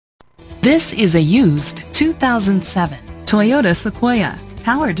This is a used 2007 Toyota Sequoia,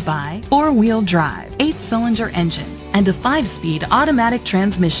 powered by 4-wheel drive, 8-cylinder engine, and a 5-speed automatic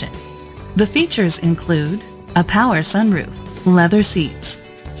transmission. The features include a power sunroof, leather seats,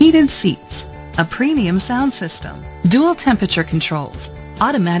 heated seats, a premium sound system, dual temperature controls,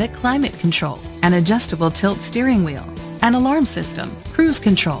 automatic climate control, an adjustable tilt steering wheel, an alarm system, cruise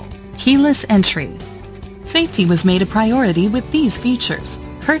control, keyless entry. Safety was made a priority with these features: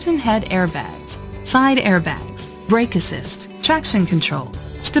 curtain head airbags, side airbags, brake assist, traction control,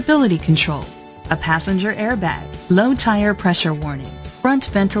 stability control, a passenger airbag, low tire pressure warning, front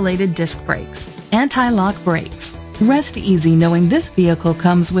ventilated disc brakes, anti-lock brakes. Rest easy knowing this vehicle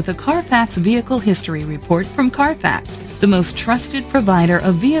comes with a Carfax Vehicle History Report from Carfax, the most trusted provider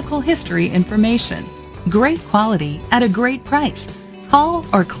of vehicle history information. Great quality at a great price. Call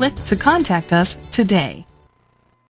or click to contact us today.